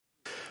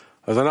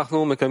אז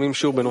אנחנו מקיימים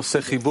שיעור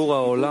בנושא חיבור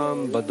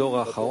העולם בדור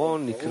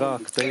האחרון, נקרא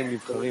קטעים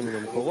נבחרים מן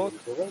המקורות.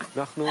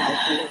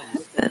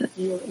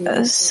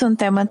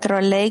 Suntem într-o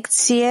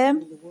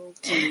lecție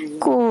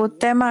cu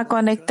tema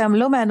Conectăm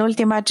lumea în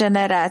ultima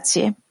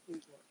generație.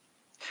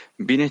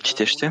 Bine,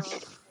 citește.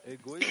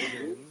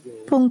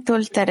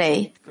 Punctul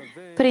 3.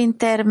 Prin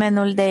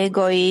termenul de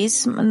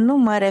egoism nu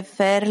mă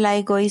refer la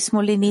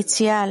egoismul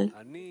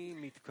inițial,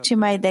 ci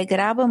mai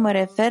degrabă mă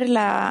refer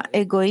la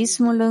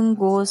egoismul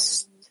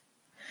îngust.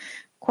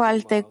 Cu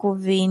alte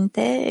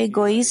cuvinte,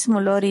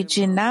 egoismul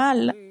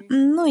original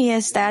nu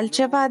este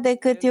altceva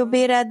decât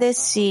iubirea de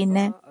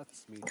sine,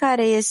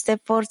 care este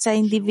forța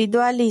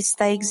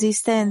individualistă a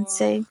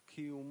existenței.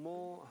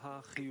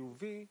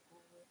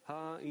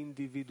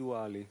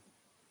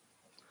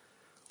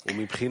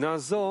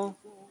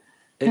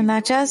 În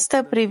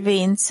această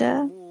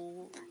privință,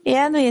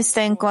 ea nu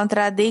este în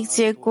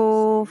contradicție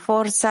cu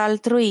forța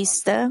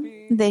altruistă,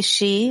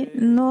 deși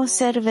nu o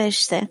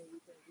servește.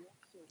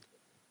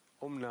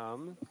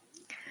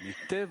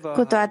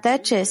 Cu toate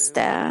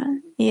acestea,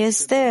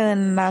 este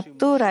în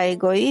natura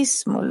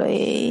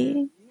egoismului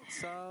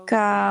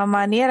ca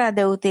maniera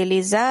de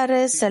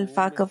utilizare să-l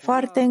facă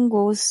foarte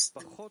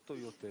îngust,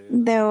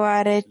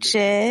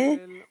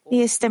 deoarece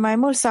este mai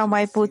mult sau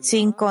mai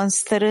puțin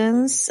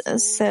constrâns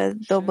să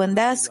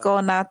dobândească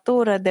o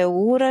natură de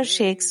ură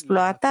și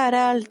exploatare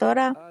a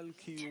altora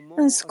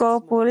în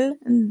scopul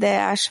de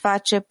a-și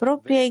face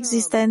propria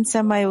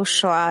existență mai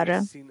ușoară.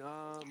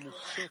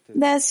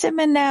 De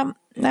asemenea,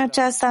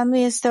 aceasta nu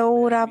este o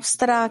ură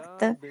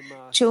abstractă,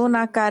 ci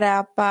una care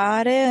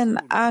apare în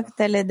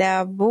actele de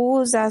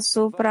abuz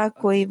asupra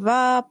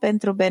cuiva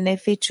pentru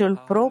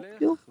beneficiul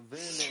propriu,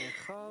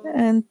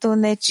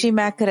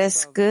 întunecimea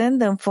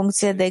crescând în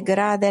funcție de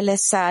gradele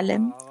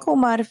sale,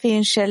 cum ar fi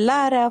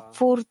înșelarea,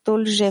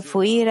 furtul,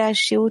 jefuirea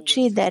și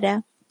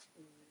uciderea.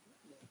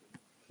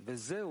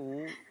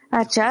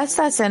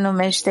 Aceasta se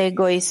numește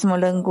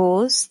egoismul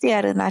îngust,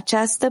 iar în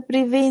această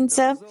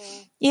privință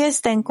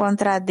este în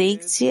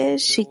contradicție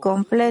și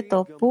complet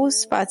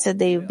opus față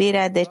de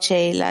iubirea de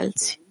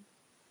ceilalți.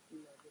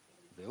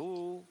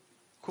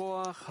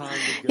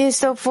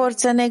 Este o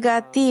forță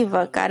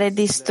negativă care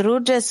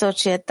distruge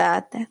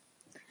societatea.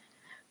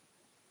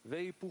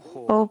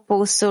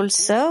 Opusul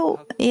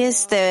său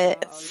este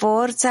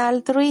forța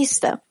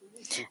altruistă.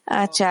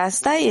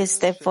 Aceasta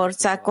este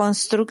forța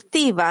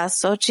constructivă a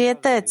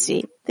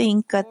societății,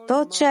 fiindcă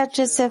tot ceea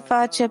ce se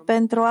face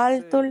pentru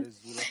altul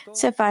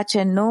se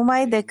face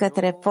numai de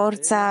către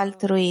forța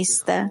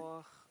altruistă.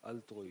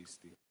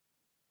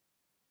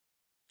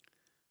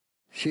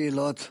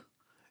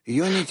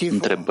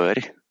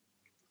 Întrebări?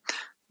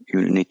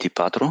 Unity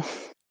 4.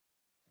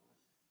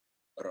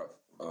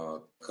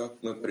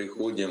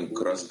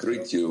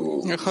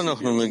 איך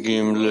אנחנו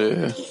מגיעים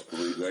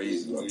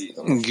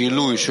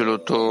לגילוי של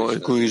אותו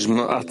אגואיזם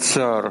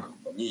עצר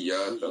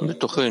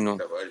בתוכנו?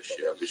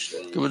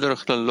 כי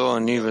בדרך כלל לא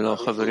אני ולא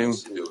החברים,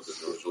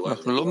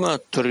 אנחנו לא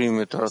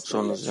מאתרים את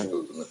הרצון הזה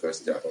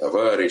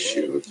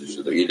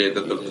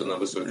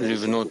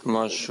לבנות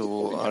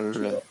משהו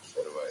על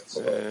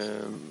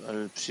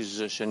בסיס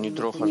זה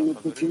שנדרוך על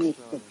החברים.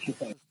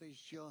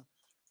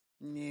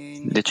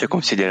 De ce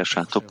consideri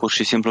așa? Tu pur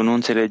și simplu nu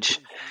înțelegi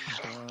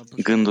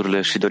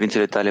gândurile și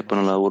dorințele tale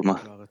până la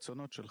urmă.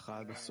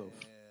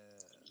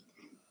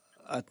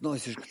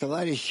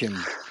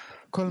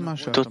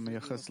 Tot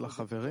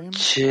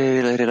ce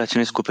le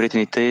relaționezi cu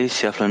prietenii tăi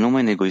se află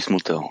numai în egoismul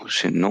tău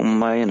și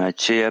numai în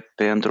aceea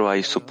pentru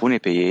a-i supune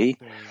pe ei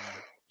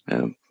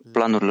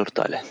planurilor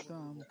tale.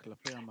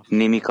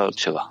 Nimic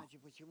altceva.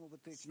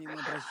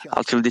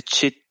 Altfel, de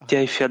ce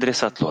te-ai fi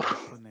adresat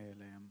lor?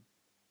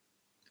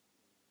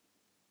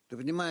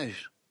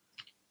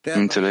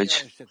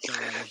 Înțelegi?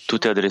 Tu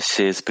te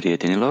adresezi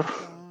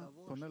prietenilor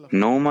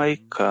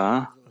numai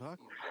ca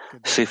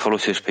să-i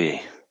folosești pe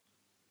ei.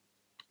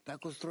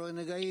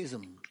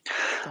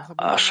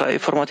 Așa e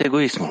format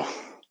egoismul.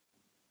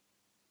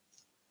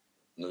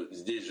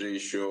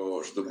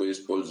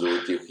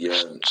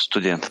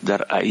 Student,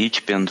 dar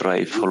aici, pentru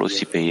a-i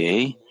folosi pe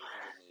ei,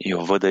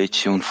 eu văd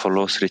aici un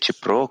folos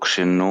reciproc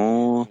și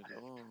nu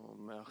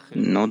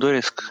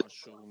doresc.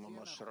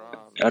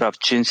 Rav,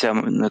 ce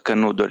înseamnă că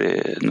nu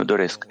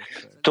doresc?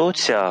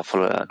 Toți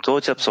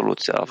absolut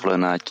se află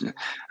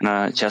în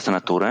această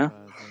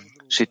natură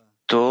și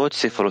toți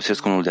se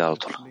folosesc unul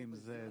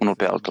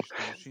pe altul.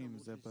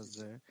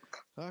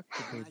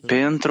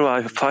 Pentru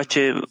a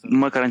face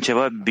măcar în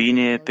ceva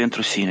bine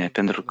pentru sine,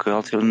 pentru că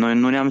altfel noi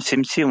nu ne-am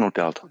simțit unul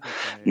pe altul.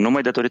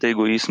 Numai datorită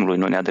egoismului,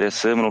 noi ne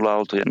adresăm unul la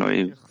altul,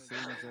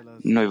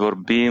 noi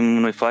vorbim,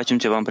 noi facem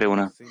ceva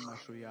împreună.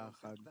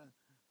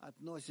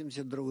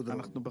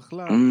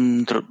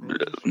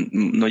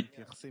 Noi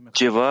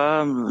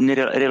ceva ne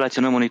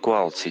relaționăm unii cu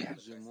alții.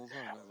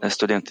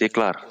 Student, e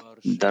clar.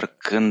 Dar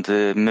când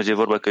merge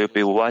vorba că eu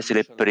pe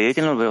oasele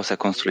prietenilor vreau să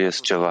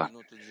construiesc ceva.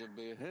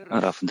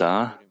 Raf,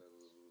 da,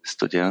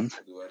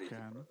 student.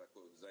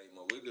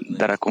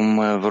 Dar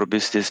acum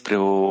vorbiți despre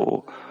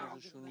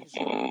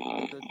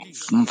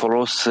un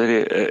folos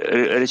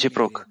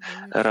reciproc.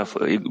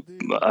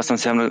 Asta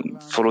înseamnă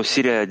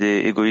folosirea de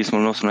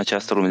egoismul nostru în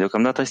această lume.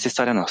 Deocamdată este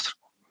starea noastră.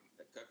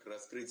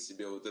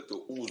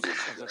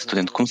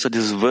 Student, cum să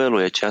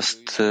dezvălui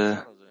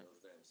această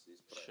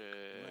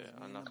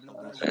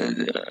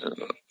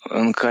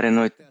în care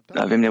noi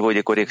avem nevoie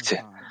de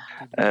corecție?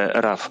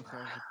 Rav,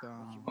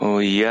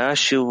 ia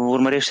și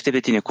urmărește-te pe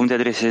tine, cum te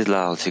adresezi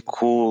la alții,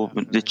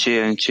 de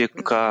ce, în ce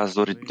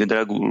cazuri, de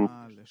dragul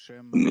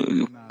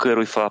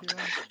cărui fapt,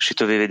 și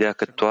tu vei vedea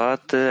că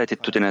toată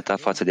atitudinea ta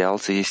față de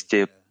alții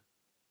este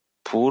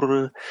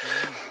pur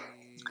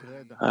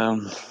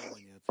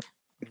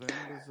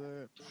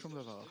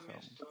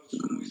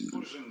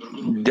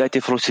de a te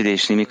folosi de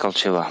aici, nimic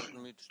altceva.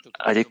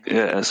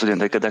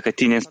 Adică dacă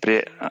tine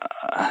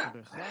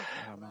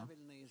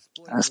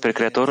spre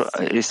Creator,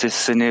 este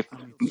să ne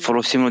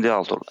folosim unul de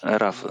altul.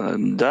 Raf,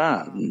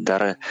 da,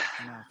 dar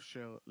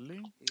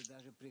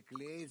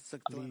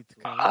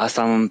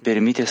asta îmi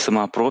permite să mă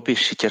apropii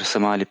și chiar să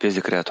mă alipez de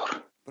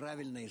Creator.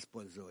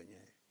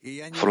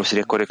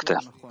 Folosirea corectă.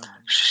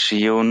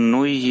 Și eu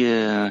nu-i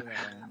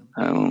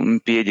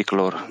împiedic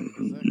lor,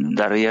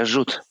 dar îi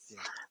ajut.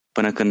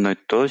 Până când noi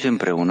toți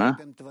împreună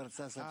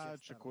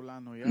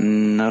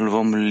îl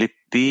vom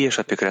lipi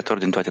așa pe Creator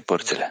din toate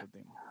părțile.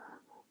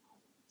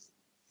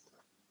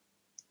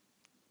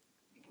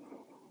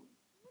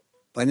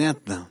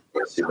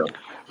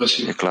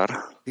 E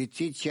clar?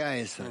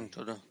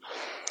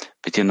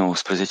 Piti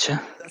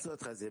 19.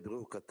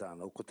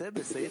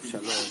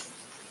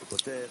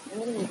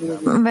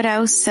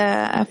 Vreau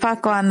să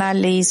fac o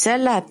analiză.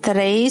 La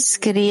 3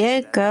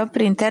 scrie că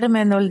prin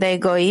termenul de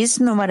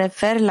egoism nu mă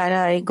refer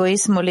la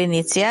egoismul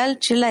inițial,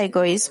 ci la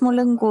egoismul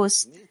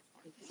îngust.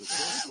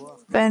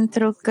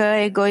 Pentru că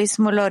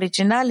egoismul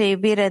original e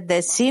iubire de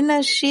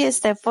sine și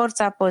este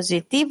forța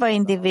pozitivă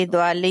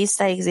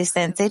individualistă a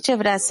existenței. Ce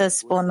vrea să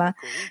spună?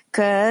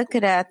 Că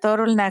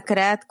Creatorul ne-a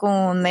creat cu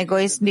un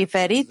egoism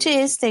diferit. Ce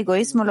este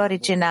egoismul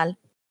original?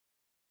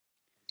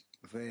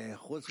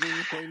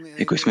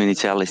 Egoismul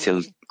inițial este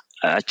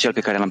acel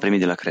pe care l-am primit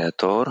de la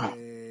Creator.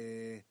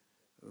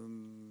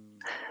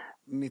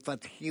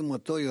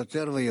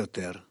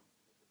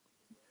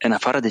 În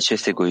afară de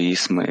acest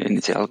egoism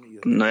inițial,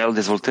 noi îl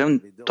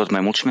dezvoltăm tot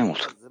mai mult și mai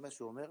mult.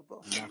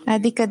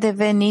 Adică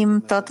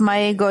devenim tot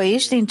mai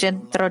egoiști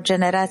dintr-o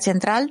generație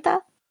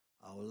într-alta?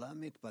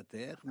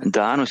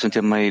 Da, noi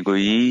suntem mai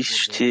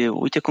egoiști.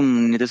 Uite cum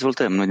ne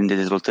dezvoltăm. Noi ne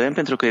dezvoltăm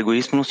pentru că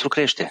egoismul nostru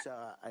crește.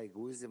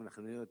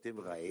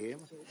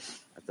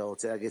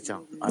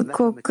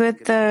 Cu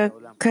cât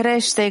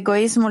crește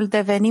egoismul,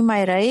 devenim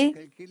mai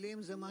răi?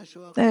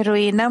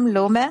 Ruinăm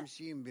lumea?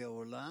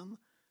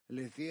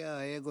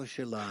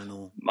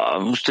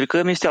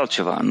 Stricăm este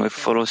altceva. Noi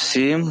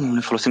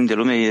folosim de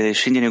lume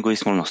ieșind din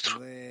egoismul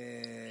nostru.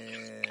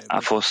 A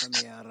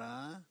fost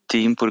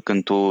timpuri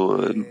când tu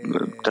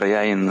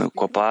trăiai în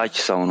copaci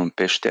sau în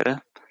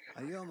peșteră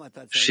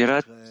și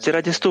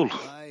era destul.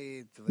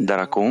 Dar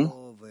acum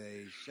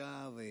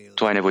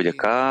tu ai nevoie de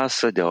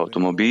casă, de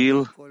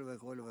automobil,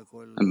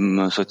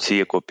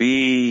 soție,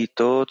 copii,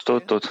 tot.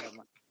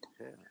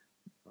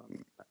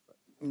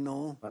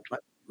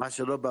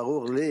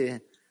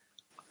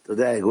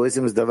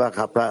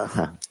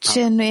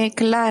 Ce nu e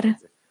clar?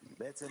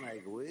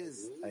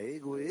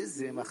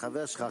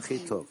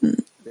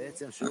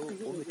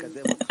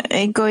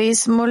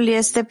 Egoismul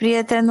este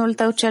prietenul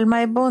tău cel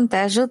mai bun, te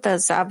ajută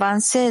să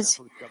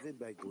avansezi.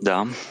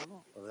 Da.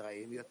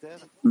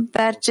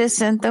 Dar ce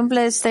se întâmplă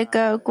este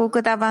că cu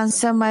cât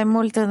avansăm mai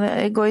mult,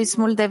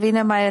 egoismul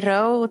devine mai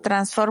rău,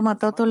 transformă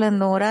totul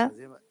în ură,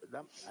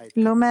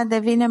 lumea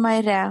devine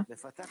mai rea.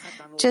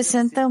 Ce se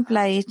întâmplă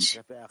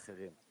aici?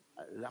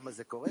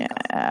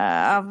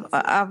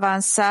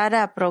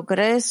 Avansarea,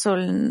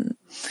 progresul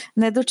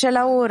ne duce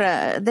la ură.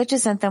 De ce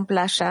se întâmplă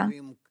așa?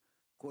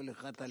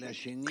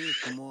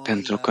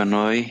 Pentru că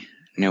noi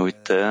ne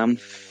uităm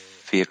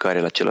fiecare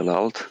la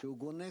celălalt,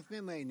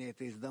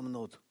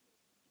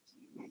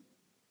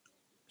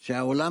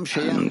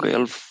 că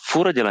el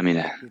fură de la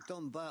mine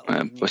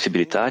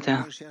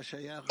posibilitatea,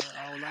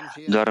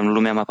 doar în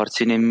lumea mă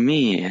aparține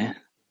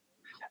mie,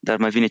 dar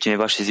mai vine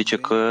cineva și zice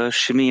că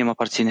și mie mă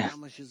aparține.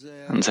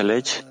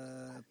 Înțelegi?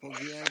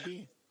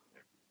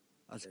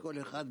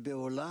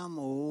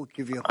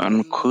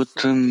 Încât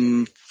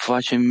îmi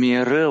face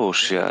mie rău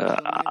și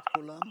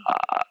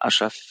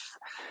așa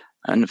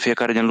în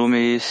fiecare din lume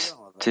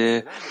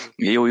este...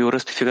 Eu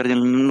urăsc pe fiecare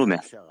din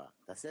lume.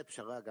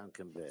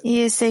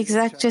 Este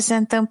exact ce se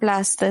întâmplă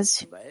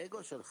astăzi.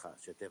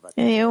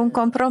 E un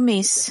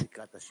compromis.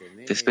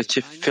 Despre ce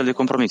fel de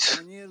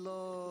compromis?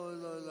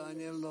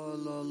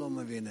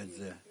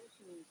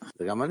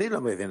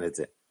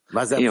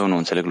 Eu nu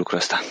înțeleg lucrul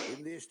ăsta.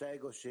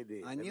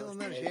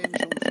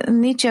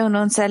 Nici eu nu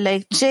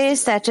înțeleg. Ce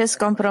este acest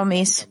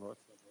compromis?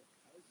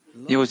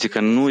 Eu zic că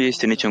nu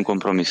este niciun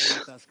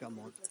compromis.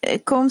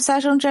 Cum să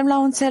ajungem la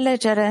o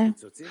înțelegere?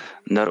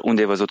 Dar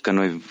unde ai văzut că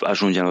noi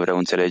ajungem la o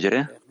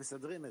înțelegere?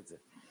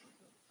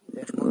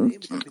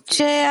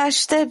 Ce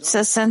aștept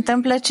să se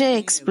întâmple? Ce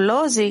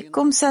explozii?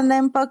 Cum să ne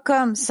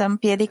împăcăm, să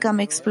împiedicăm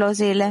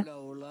exploziile?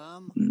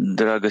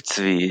 Dragă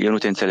Tzvi, eu nu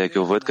te înțeleg.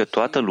 Eu văd că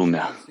toată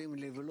lumea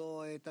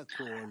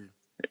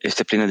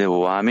este plină de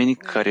oameni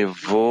care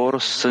vor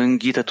să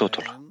înghită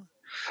totul.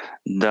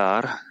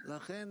 Dar,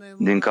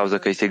 din cauza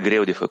că este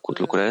greu de făcut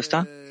lucrul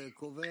ăsta,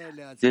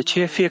 de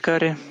aceea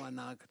fiecare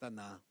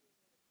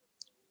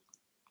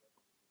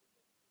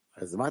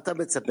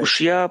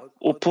își ia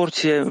o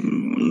porție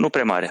nu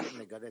prea mare.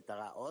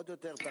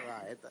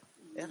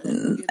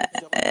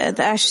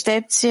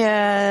 Aștepți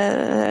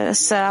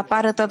să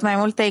apară tot mai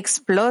multe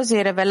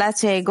explozii,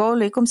 revelația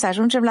ego-ului, cum să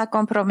ajungem la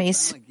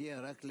compromis?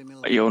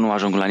 Eu nu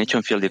ajung la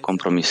niciun fel de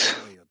compromis.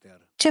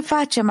 Ce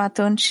facem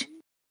atunci?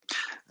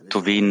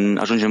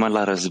 Ajungem mai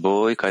la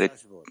război care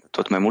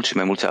tot mai mult și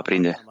mai mult se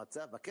aprinde.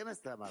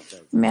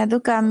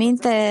 Mi-aduc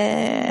aminte,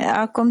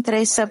 acum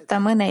 3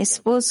 săptămâni ai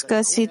spus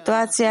că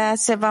situația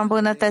se va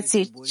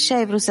îmbunătăți. Ce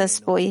ai vrut să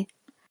spui?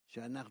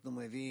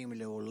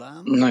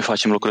 Noi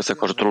facem lucrul ăsta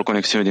cu ajutorul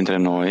conexiunii dintre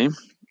noi,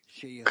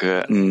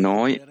 că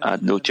noi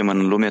aducem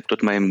în lume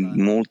tot mai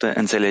multă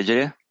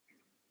înțelegere,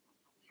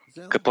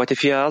 că poate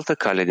fi altă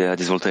cale de a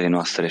dezvoltării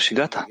noastre și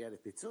gata.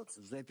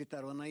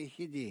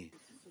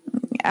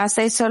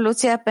 Asta e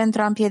soluția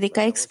pentru a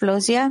împiedica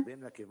explozia?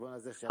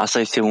 Asta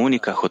este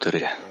unica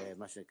hotărâre.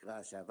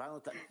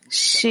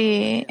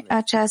 Și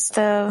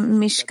această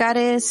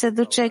mișcare se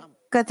duce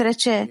către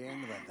ce?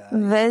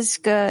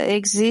 Vezi că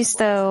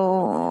există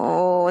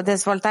o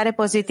dezvoltare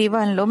pozitivă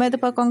în lume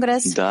după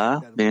congres? Da,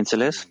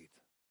 bineînțeles.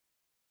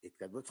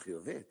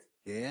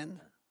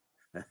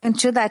 În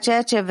ciuda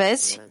ceea ce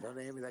vezi?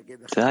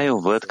 Da, eu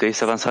văd că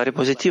este avansare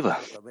pozitivă.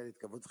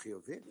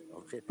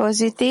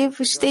 Pozitiv?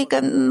 Știi că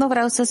nu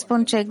vreau să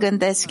spun ce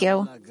gândesc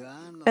eu.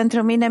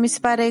 Pentru mine mi se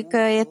pare că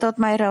e tot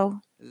mai rău.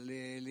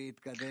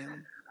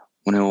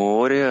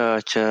 Uneori,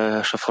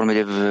 așa formă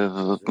de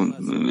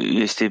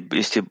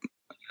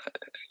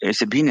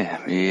este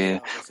bine,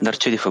 dar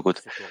ce de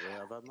făcut?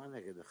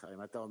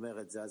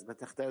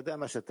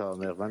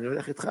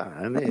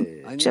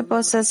 Ce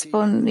pot să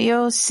spun?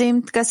 Eu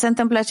simt că se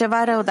întâmplă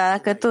ceva rău, dar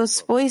dacă tu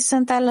spui,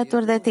 sunt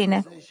alături de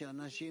tine.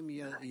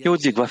 Eu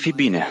zic, va fi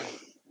bine.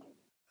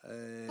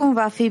 Cum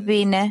va fi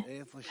bine?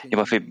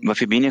 Va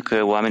fi bine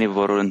că oamenii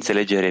vor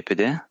înțelege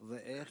repede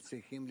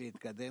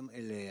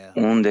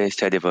unde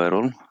este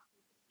adevărul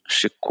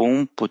și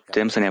cum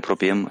putem să ne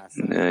apropiem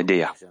de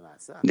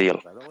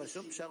el.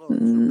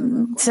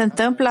 Se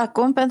întâmplă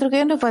acum pentru că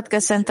eu nu văd că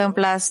se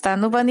întâmplă asta.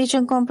 Nu văd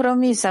niciun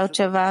compromis sau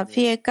ceva.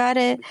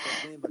 Fiecare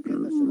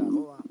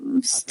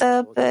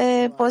stă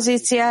pe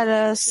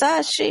poziția sa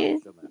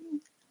și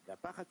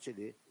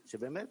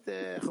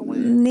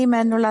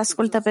nimeni nu-l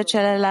ascultă pe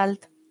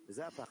celălalt.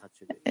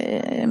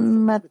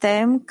 Mă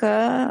tem că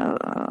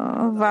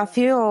va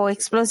fi o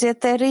explozie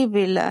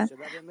teribilă.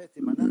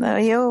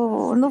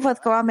 Eu nu văd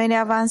că oamenii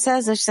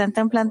avansează și se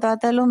întâmplă în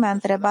toată lumea.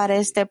 Întrebarea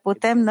este,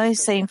 putem noi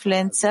să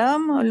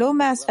influențăm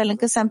lumea astfel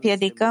încât să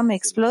împiedicăm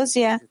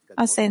explozia?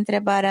 Asta e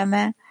întrebarea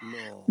mea.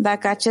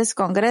 Dacă acest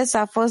congres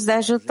a fost de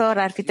ajutor,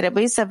 ar fi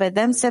trebuit să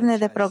vedem semne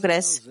de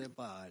progres.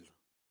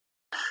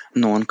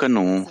 Nu, încă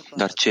nu,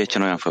 dar ceea ce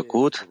noi am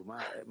făcut,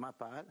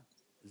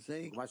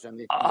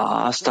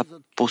 asta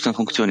a pus în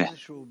funcțiune.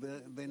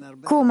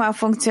 Cum a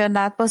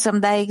funcționat? Poți să-mi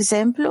dai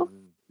exemplu?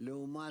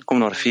 Cum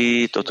nu ar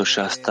fi, totuși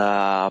asta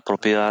a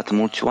apropiat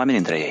mulți oameni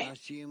între ei.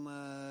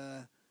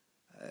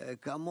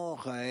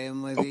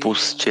 Au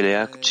pus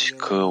celeaci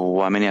că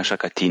oamenii așa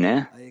ca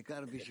tine,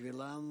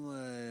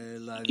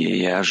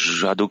 ei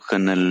aduc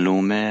în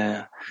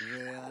lume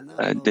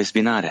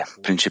dezbinare.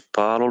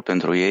 Principalul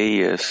pentru ei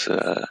e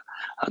să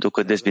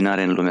aducă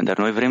dezbinare în lume, dar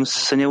noi vrem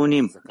să ne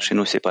unim și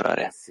nu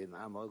separare.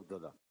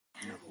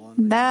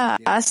 Da,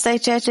 asta e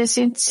ceea ce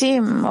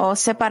simțim, o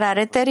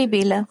separare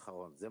teribilă.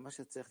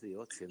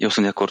 Eu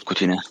sunt de acord cu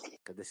tine.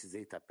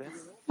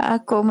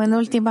 Acum, în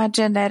ultima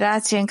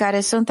generație în care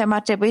suntem,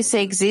 ar trebui să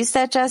existe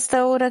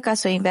această ură ca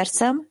să o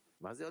inversăm?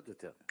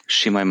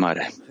 Și mai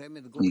mare.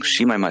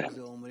 Și mai mare.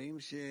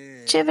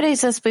 Ce vrei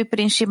să spui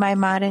prin și mai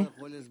mare?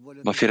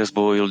 Va fi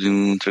războiul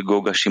dintre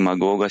Goga și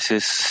Magoga.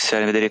 Se are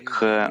în vedere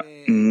că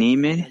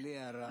nimeni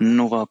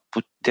nu va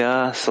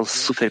putea să-l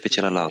sufere pe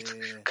celălalt.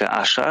 Că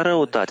așa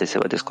răutate se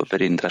va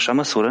descoperi într-așa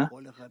măsură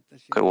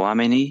că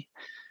oamenii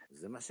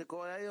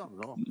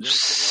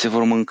se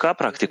vor mânca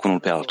practic unul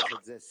pe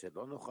altul.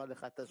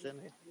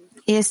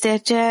 Este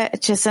ceea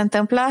ce se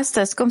întâmplă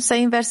astăzi. Cum să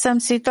inversăm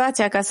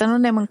situația ca să nu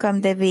ne mâncăm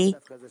de vii?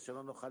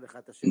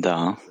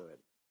 Da.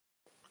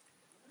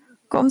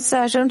 Cum să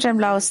ajungem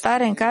la o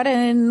stare în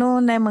care nu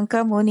ne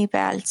mâncăm unii pe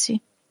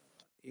alții?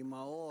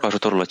 Cu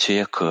ajutorul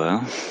aceea că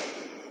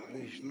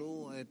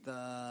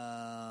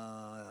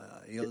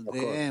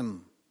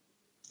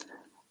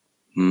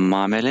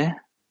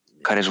mamele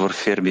care își vor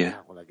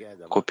fierbe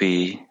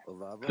copiii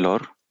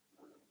lor.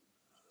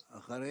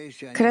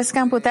 Crezi că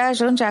am putea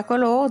ajunge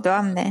acolo? O,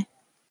 Doamne!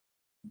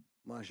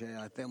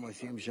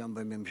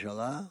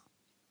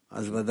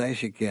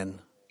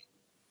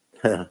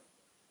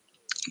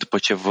 După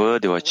ce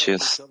văd eu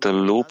această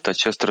luptă,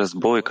 acest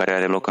război care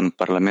are loc în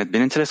Parlament,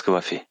 bineînțeles că va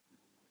fi.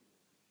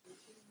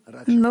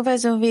 Nu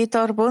vezi un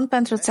viitor bun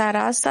pentru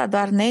țara asta,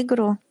 doar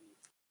negru?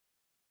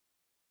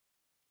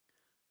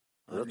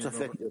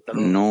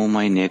 Nu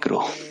mai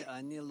negru.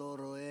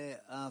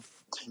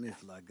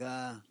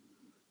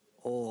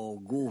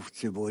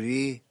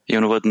 Eu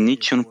nu văd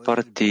niciun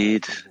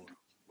partid,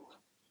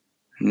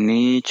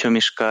 nici o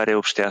mișcare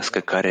obștească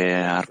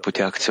care ar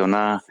putea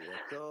acționa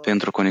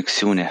pentru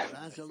conexiune,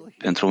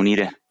 pentru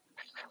unire.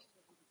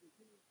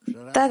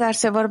 Da, dar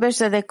se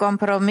vorbește de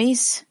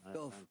compromis.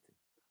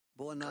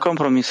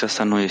 Compromisul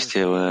ăsta nu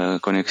este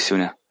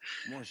conexiunea.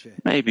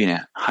 Ei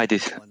bine,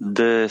 haideți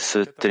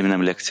să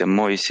terminăm lecția.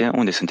 Moise,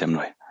 unde suntem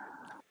noi?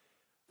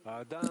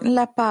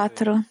 La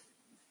 4.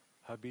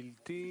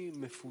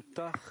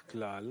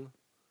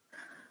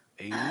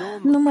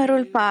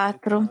 Numărul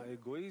 4.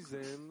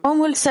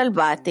 Omul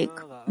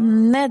sălbatic,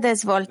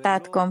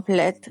 nedezvoltat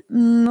complet,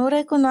 nu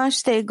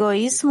recunoaște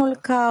egoismul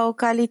ca o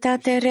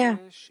calitate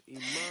rea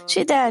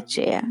și de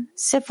aceea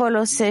se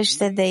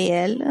folosește de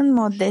el în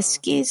mod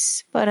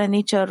deschis, fără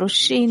nicio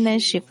rușine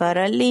și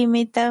fără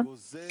limită,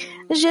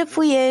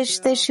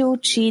 jefuiește și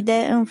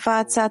ucide în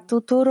fața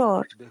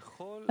tuturor,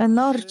 în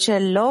orice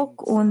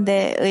loc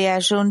unde îi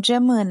ajunge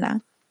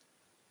mâna.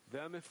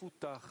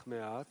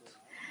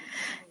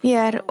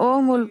 Iar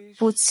omul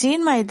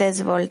puțin mai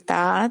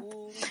dezvoltat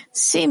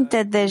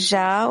simte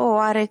deja o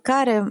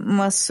oarecare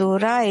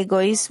măsură a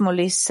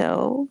egoismului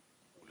său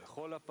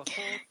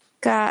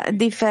ca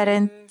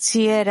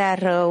diferențierea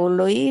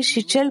răului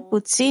și cel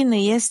puțin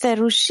îi este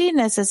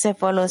rușine să se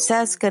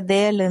folosească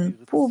de el în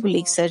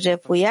public, să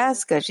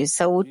jefuiască și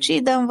să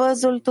ucidă în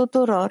văzul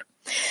tuturor,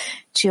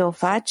 ci o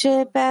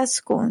face pe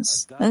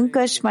ascuns, încă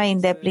își mai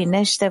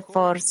îndeplinește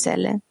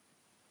forțele.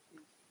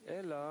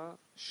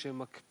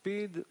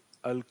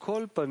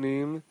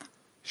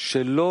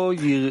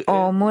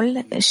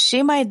 Omul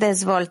și mai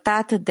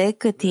dezvoltat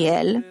decât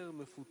el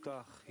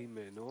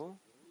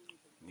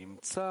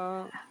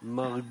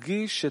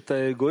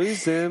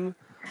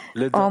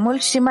omul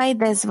și mai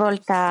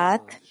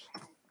dezvoltat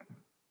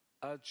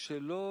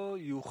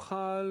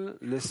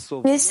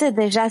este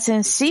deja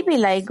sensibil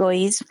la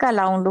egoism ca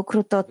la un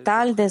lucru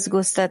total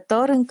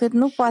dezgustător încât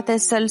nu poate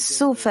să-l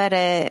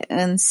sufere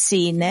în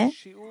sine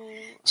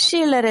și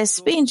îl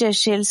respinge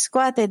și îl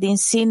scoate din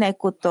sine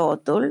cu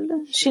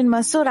totul și în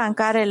măsura în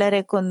care le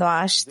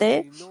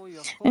recunoaște,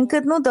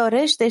 încât nu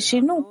dorește și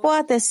nu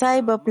poate să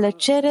aibă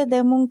plăcere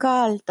de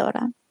munca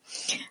altora.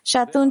 Și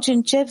atunci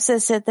încep să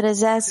se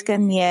trezească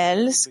în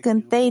el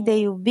scântei de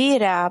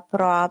iubire a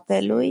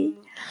aproapelui,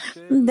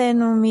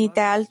 denumite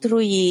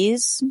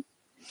altruism,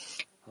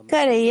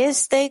 care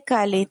este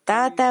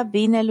calitatea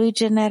binelui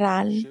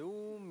general.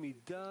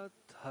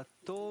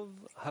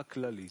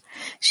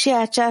 Și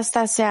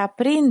aceasta se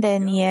aprinde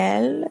în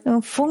el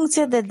în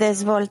funcție de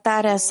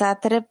dezvoltarea sa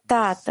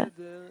treptată,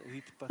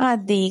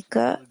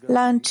 adică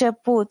la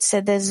început se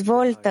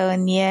dezvoltă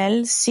în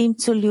el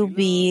simțul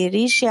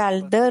iubirii și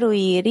al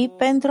dăruirii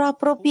pentru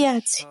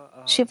apropiați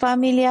și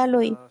familia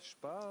lui.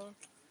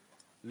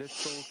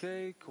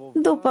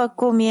 După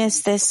cum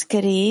este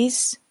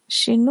scris,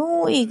 și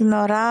nu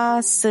ignora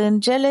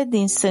sângele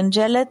din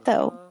sângele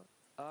tău.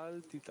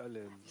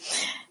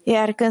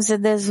 Iar când se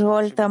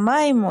dezvoltă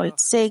mai mult,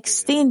 se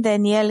extinde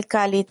în el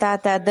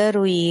calitatea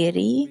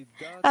dăruirii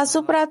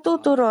asupra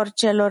tuturor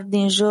celor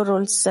din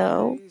jurul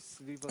său,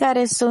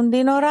 care sunt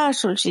din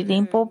orașul și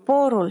din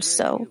poporul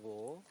său.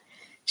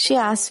 Și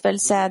astfel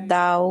se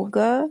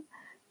adaugă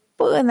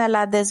până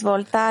la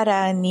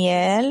dezvoltarea în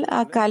el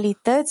a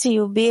calității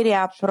iubirii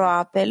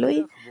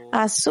aproapelui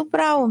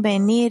asupra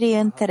omenirii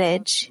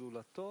întregi.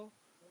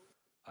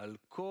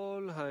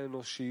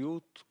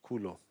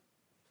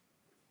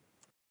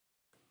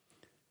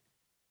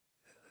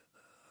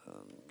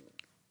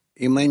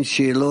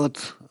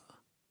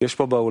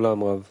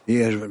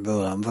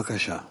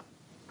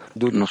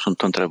 Nu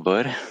sunt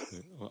întrebări?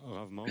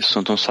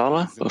 Sunt în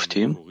sală?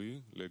 Poftim?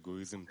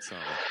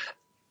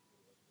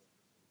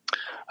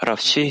 Rav,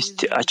 ce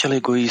este acel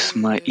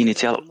egoism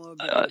inițial?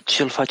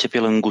 Ce îl face pe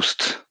el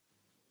îngust?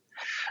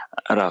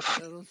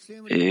 Rav,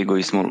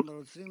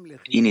 egoismul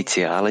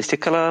inițial este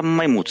ca la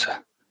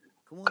maimuță,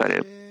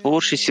 care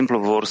pur și simplu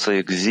vor să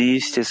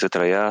existe, să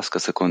trăiască,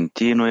 să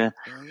continue.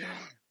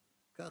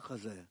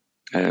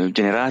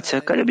 Generația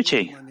ca de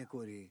obicei.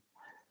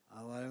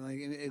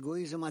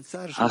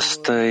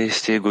 Asta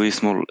este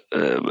egoismul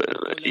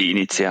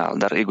inițial,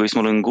 dar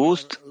egoismul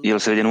îngust, el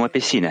se vede numai pe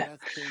sine.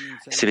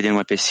 Se vede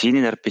numai pe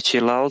sine, dar pe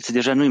ceilalți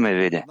deja nu-i mai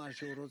vede.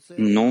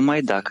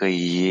 Numai dacă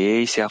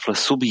ei se află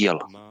sub el,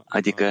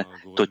 adică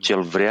tot ce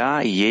el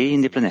vrea, ei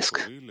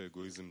îndeplinesc.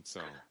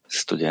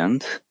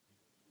 Student,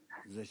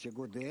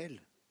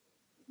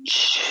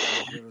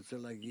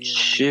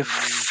 Ce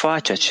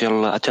face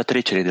acea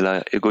trecere de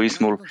la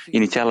egoismul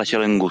inițial la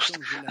cel îngust,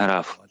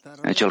 Rav?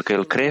 Cel că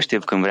el crește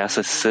când vrea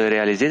să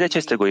realizeze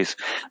acest egoism.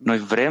 Noi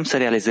vrem să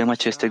realizăm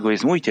acest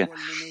egoism. Uite,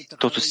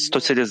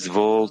 tot se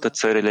dezvoltă,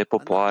 țările,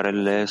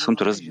 popoarele, sunt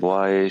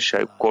războaie și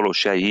acolo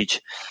și aici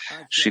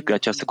și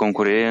această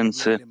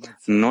concurență.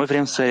 Noi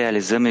vrem să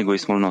realizăm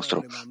egoismul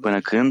nostru. Până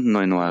când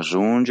noi nu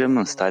ajungem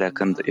în starea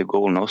când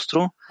ego-ul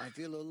nostru,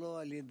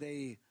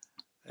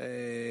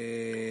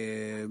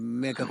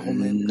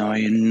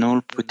 noi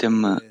nu-l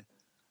putem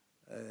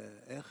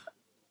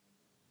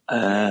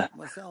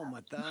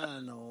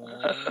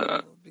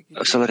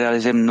să-l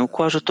realizăm nu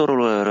cu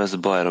ajutorul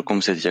războaielor, cum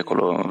se zice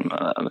acolo,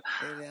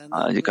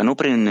 adică nu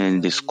prin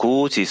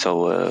discuții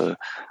sau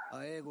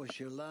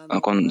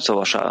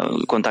așa,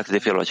 contacte de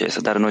felul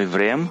acesta, dar noi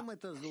vrem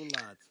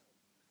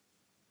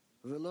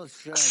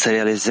să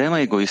realizăm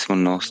egoismul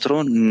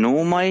nostru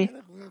numai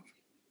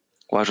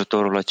cu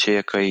ajutorul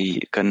aceea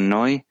că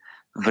noi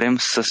vrem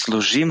să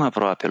slujim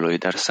aproapelui,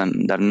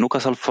 dar nu ca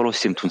să-l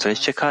folosim. Tu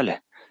înțelegi ce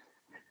cale?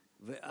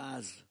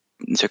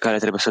 Ce cale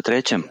trebuie să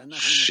trecem?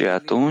 Și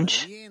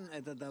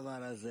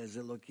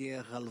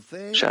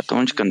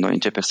atunci când noi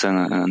începem să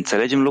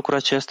înțelegem lucrul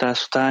acesta,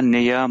 asta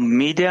ne ia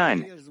mii de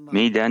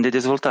ani de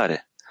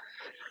dezvoltare.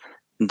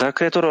 Dar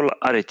Creatorul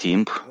are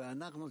timp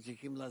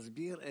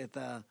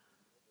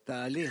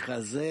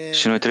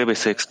și noi trebuie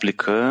să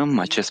explicăm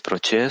acest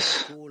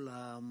proces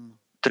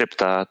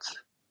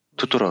treptat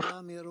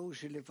tuturor,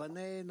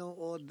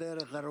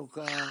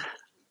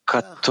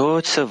 ca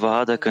toți să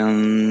vadă că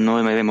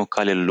noi mai avem o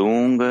cale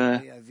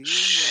lungă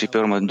și pe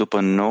urmă după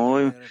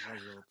noi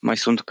mai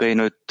sunt căi,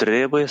 noi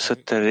trebuie să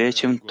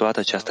trecem toată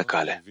această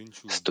cale.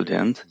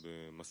 Student,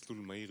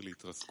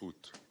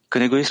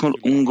 când egoismul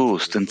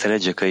îngust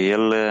înțelege că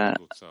el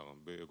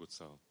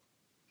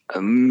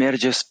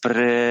merge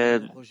spre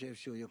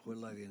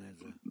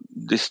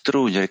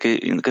distrugere,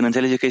 când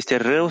înțelege că este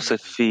rău să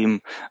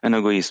fim în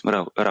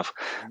egoism, Raf,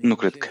 nu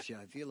cred că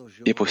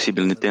e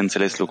posibil de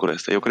înțeles lucrul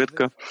ăsta. Eu cred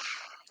că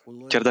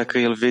chiar dacă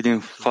el vede în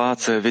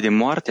față, vede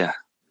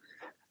moartea,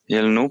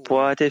 el nu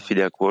poate fi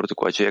de acord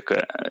cu aceea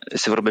că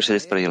se vorbește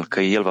despre el, că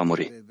el va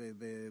muri.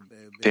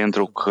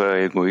 Pentru că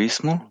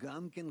egoismul,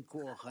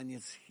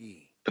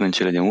 până în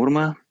cele din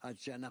urmă,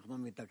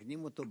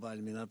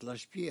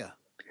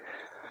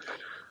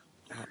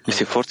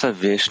 este forța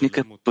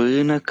veșnică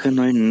până când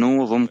noi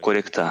nu o vom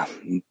corecta.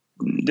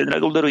 De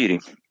dragul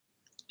dăruirii,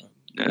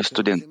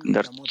 student,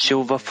 dar ce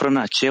o va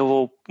frâna, ce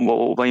o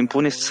va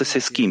impune să se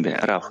schimbe,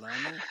 Rav?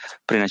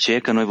 Prin aceea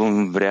că noi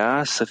vom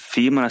vrea să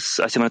fim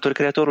asemănători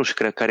Creatorul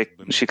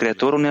și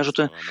Creatorul ne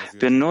ajută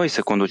pe noi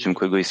să conducem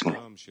cu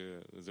egoismul.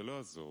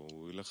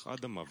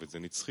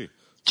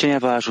 Ce ne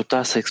va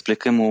ajuta să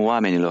explicăm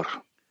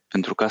oamenilor?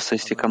 Pentru că asta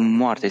este ca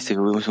moarte, este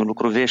un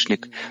lucru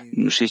veșnic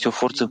și este o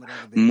forță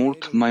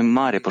mult mai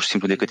mare, pur și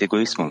simplu, decât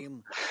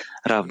egoismul.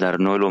 Rav, dar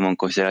noi luăm în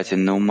considerație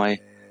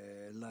numai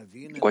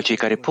cu acei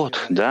care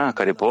pot,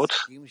 care pot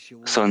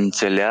să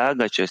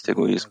înțeleagă acest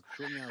egoism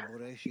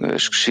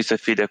și să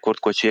fie de acord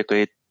cu aceia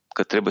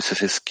că trebuie să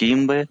se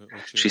schimbe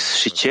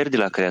și cer de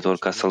la Creator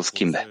ca să-l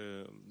schimbe.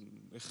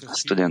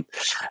 Student,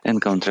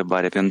 încă o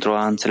întrebare pentru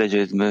a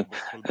înțelege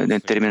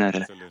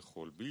determinările.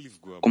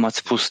 Cum ați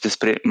spus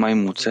despre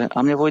maimuțe,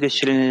 am nevoie de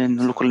cele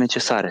lucruri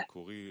necesare.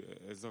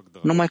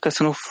 Numai ca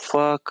să nu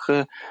fac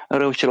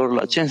rău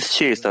celorlalți.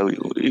 Ce este?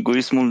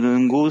 Egoismul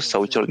îngust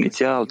sau cel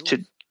inițial?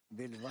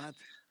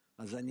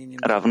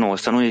 Rav, nu,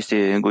 asta nu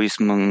este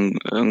egoism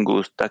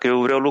îngust. Dacă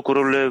eu vreau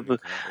lucrurile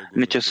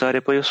necesare,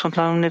 păi eu sunt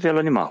la un nivel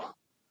animal.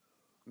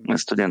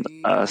 Student,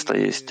 asta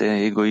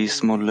este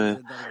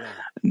egoismul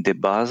de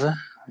bază,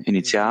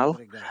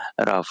 inițial.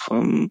 Rav,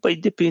 păi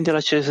depinde la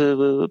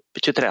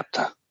ce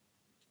treaptă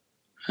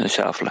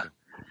se află.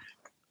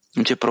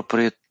 În ce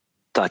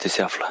proprietate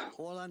se află.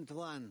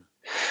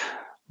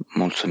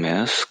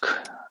 Mulțumesc.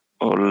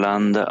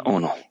 Olanda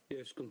 1.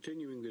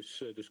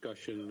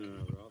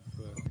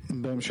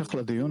 בהמשך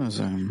לדיון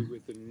הזה,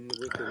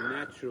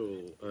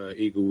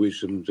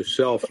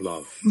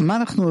 מה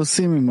אנחנו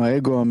עושים עם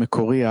האגו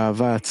המקורי,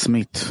 האהבה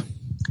העצמית?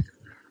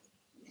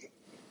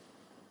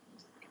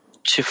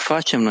 Ce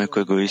facem noi cu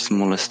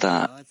egoismul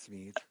ăsta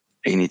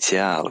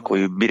inițial, cu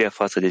iubirea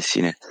față de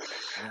sine?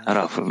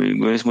 Raf,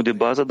 egoismul de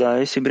bază, da,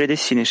 este iubirea de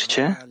sine și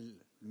ce?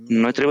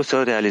 Noi trebuie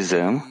să-l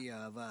realizăm,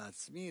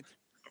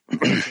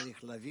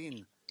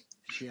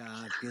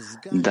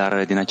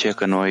 dar din aceea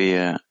că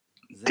noi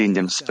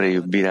tindem spre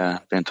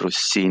iubirea pentru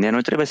sine,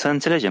 noi trebuie să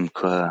înțelegem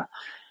că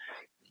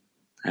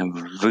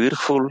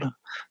vârful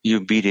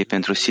iubirii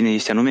pentru sine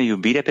este anume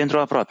iubirea pentru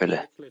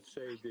aproapele.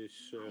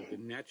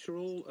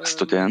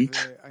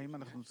 Student,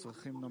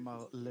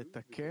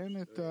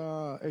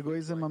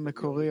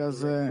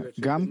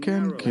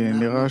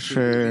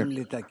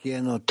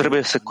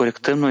 trebuie să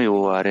corectăm noi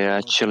oare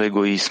acel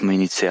egoism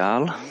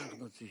inițial?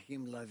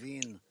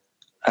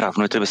 Rav,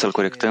 noi trebuie să-l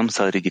corectăm,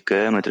 să-l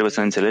ridicăm, noi trebuie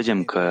să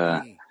înțelegem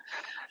că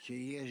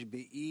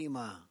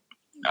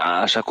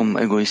așa cum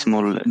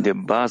egoismul de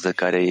bază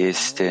care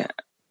este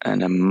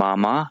în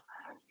mama,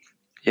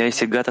 ea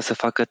este gata să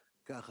facă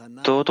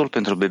totul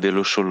pentru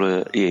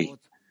bebelușul ei.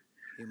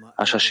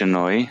 Așa și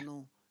noi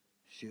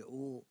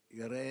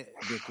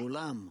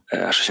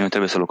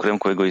trebuie să lucrăm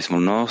cu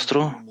egoismul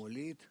nostru,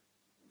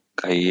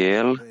 ca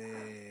el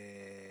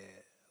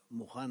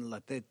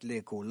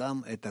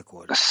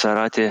să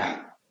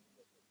arate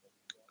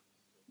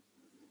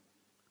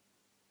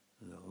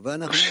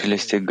și el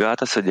este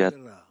gata să dea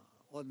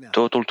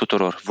totul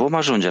tuturor. Vom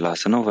ajunge la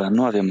asta,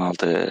 nu avem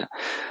altă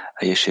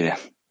ieșire.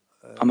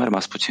 Am mai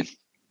rămas puțin.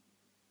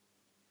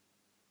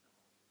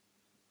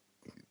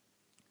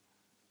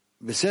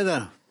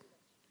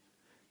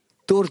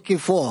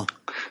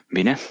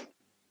 Bine.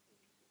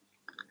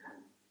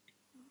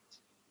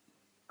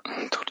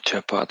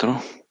 Turcia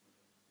 4.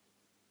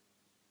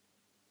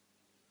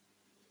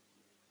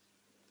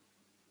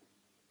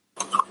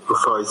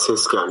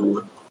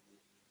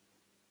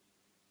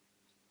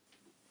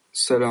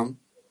 Selam.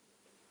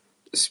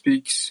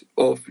 Speaks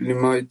of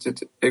limited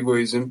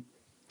egoism.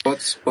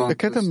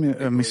 בקטע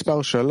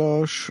מספר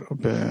 3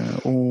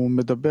 הוא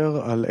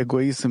מדבר על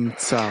אגואיזם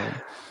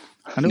צר.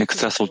 În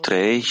extrasul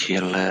 3,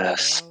 el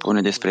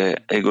spune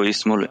despre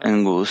egoismul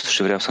îngust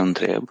și vreau să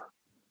întreb.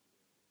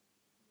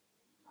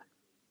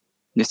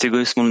 Este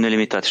egoismul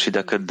nelimitat și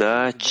dacă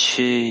da,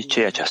 ce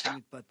e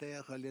aceasta?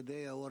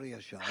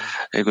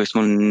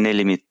 Egoismul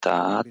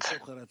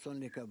nelimitat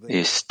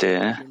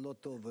este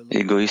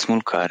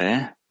egoismul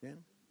care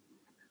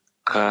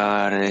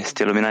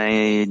este lumina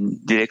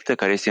directă,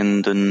 care este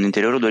în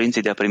interiorul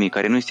dorinței de a primi,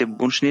 care nu este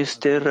bun și nu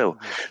este rău,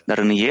 dar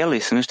în el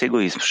se numește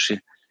egoism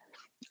și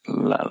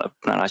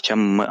la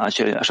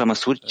așa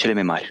măsuri cele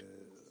mai mari.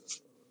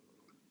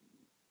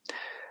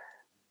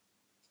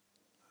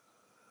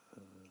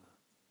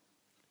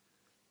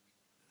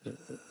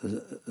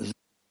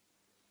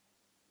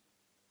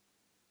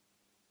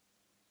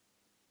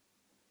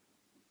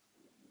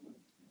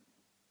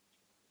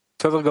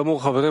 בסדר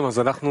גמור חברים, אז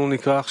אנחנו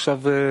נקרא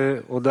עכשיו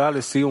הודעה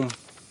לסיום.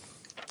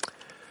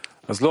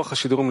 אז לוח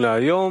השידורים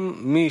להיום,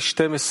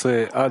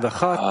 מ-12 עד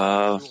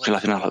 1. Și la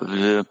final,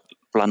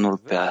 planul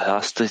pe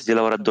astăzi, de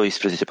la ora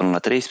 12 până la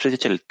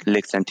 13,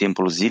 lecția în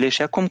timpul zilei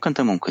și acum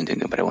cântăm un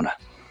cântec împreună.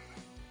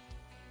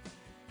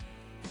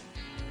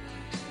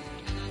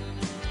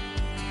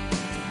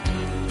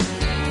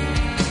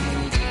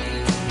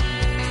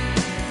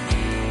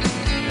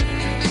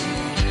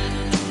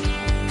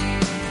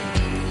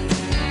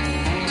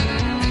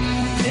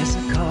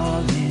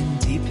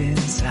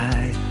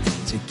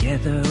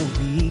 Together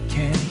we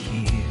can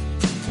hear.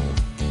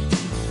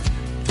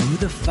 Through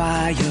the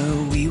fire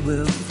we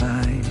will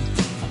find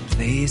a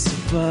place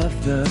above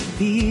the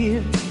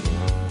fear.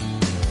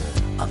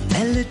 A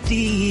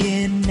melody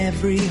in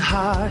every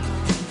heart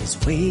is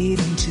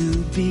waiting to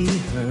be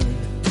heard.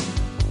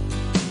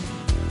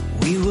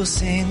 We will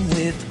sing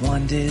with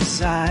one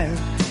desire,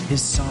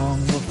 His song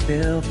will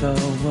fill the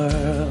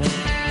world.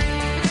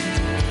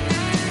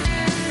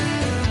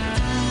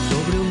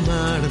 Sobre un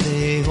mar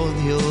de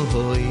odio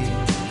hoy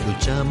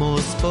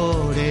luchamos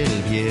por el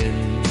bien.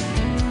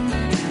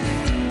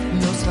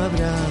 Nos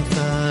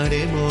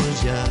abrazaremos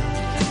ya,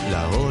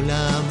 la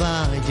ola va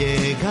a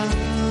llegar.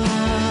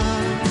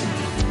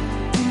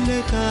 Un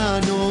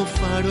lejano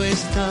faro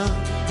está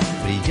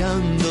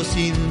brillando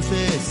sin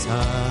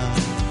cesar.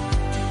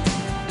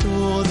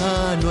 Toda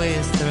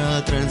nuestra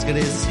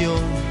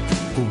transgresión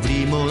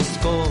cubrimos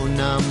con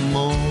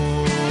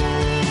amor.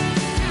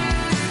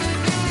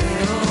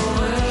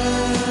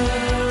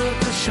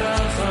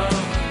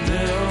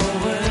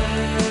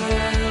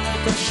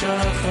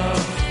 שחר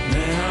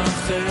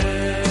מאחר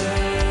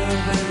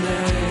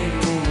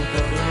בינינו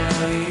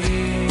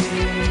ברעים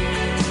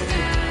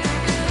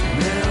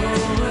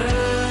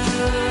מעורר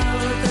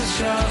את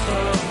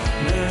השחר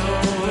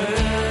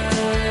מעורר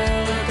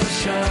את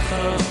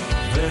השחר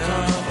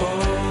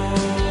והאור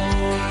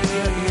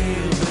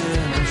יאיר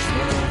בין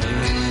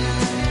השברים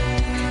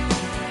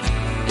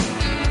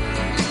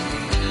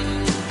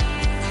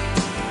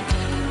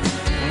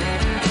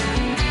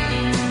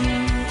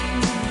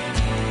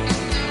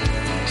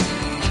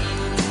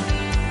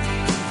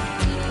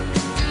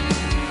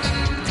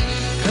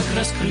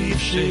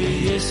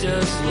раскрывшееся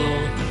зло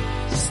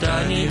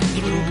станет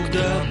вдруг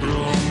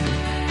добром,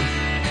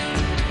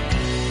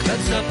 как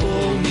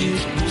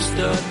заполнишь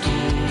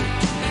пустоту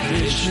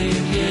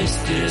грешным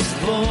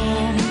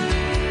естеством,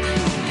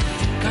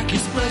 как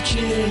из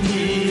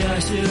плачения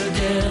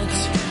сердец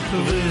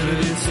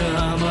вырвется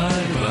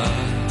мольба,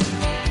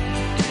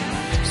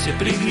 все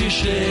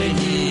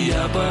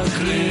прегрешения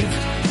покрыв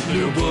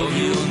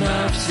любовью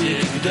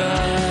навсегда.